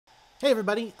Hey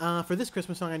everybody, for this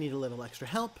Christmas song I need a little extra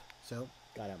help, so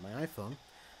got out my iPhone.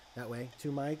 That way,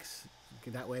 2 mics,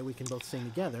 that way we can both sing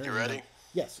together. You ready?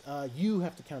 Yes, you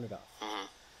have to count it off. Mm-hmm.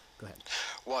 Go ahead.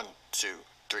 1, 2,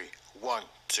 3. 1,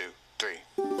 2, 3.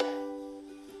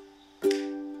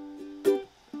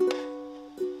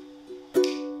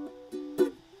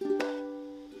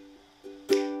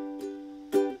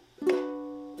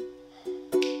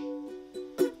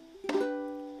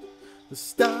 The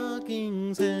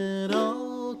stockings had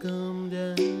all come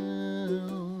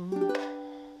down,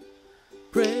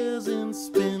 presents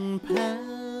been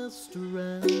passed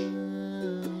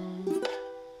around.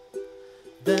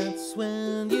 That's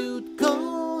when you'd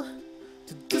call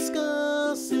to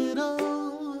discuss it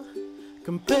all,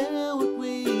 compare what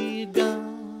we got.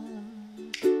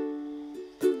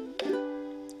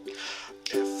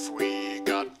 If we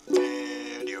got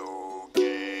video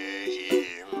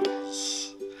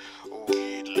games,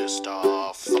 we'd list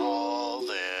off all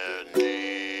their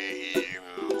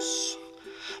names,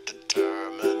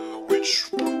 determine which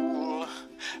rule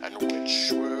and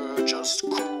which were just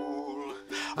cool.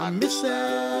 I miss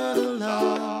that a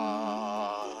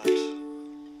lot.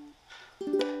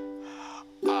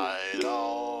 I'd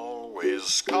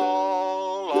always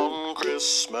call on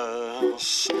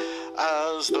Christmas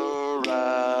as the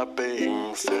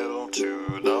wrapping fell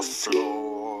to the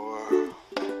floor.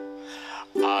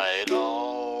 I'd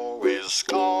always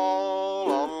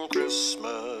call on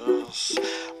Christmas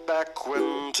back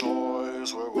when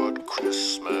toys were what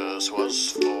Christmas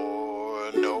was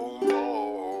for. No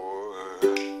more.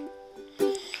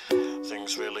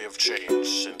 Things really have changed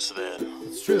since then.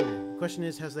 It's true. The question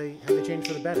is, have they changed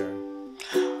for the better?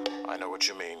 I know what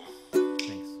you mean.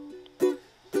 Thanks.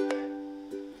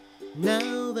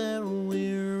 Now that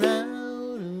we're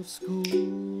out of school,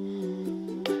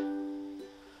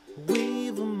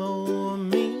 we've a more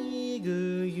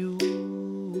meager Yule.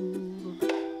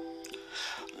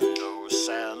 No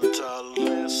Santa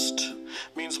list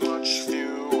means much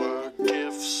fewer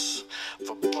gifts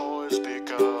for boys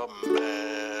become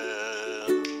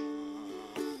men.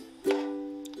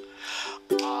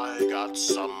 I got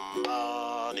some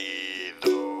money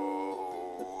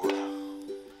though.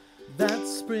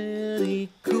 That's pretty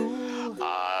cool.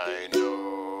 I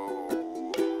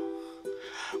know,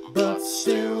 But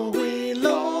still we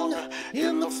long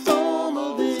in the form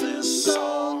of this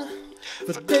song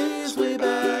for days way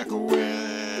back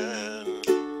when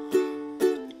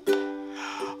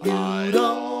you'd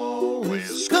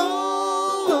always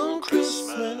call on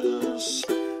Christmas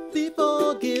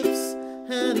before gifts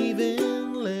had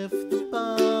even left the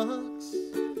box.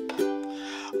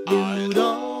 You'd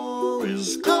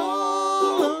always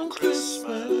call on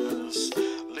Christmas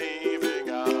leaving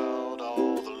out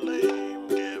all the lame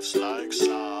gifts like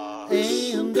socks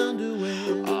and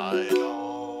underwear. I'd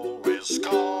always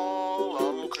call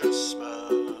on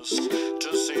Christmas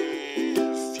to see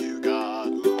if you got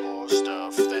more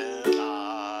stuff than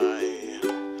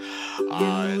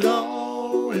I'd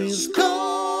always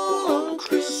call on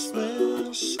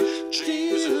Christmas.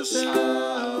 Jesus,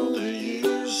 how the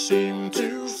years seem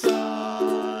to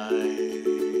fly.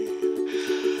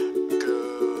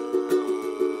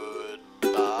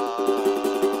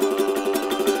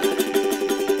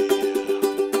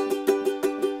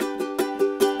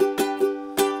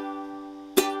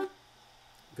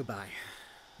 Goodbye.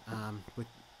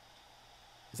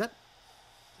 Is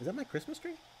that my Christmas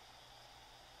tree?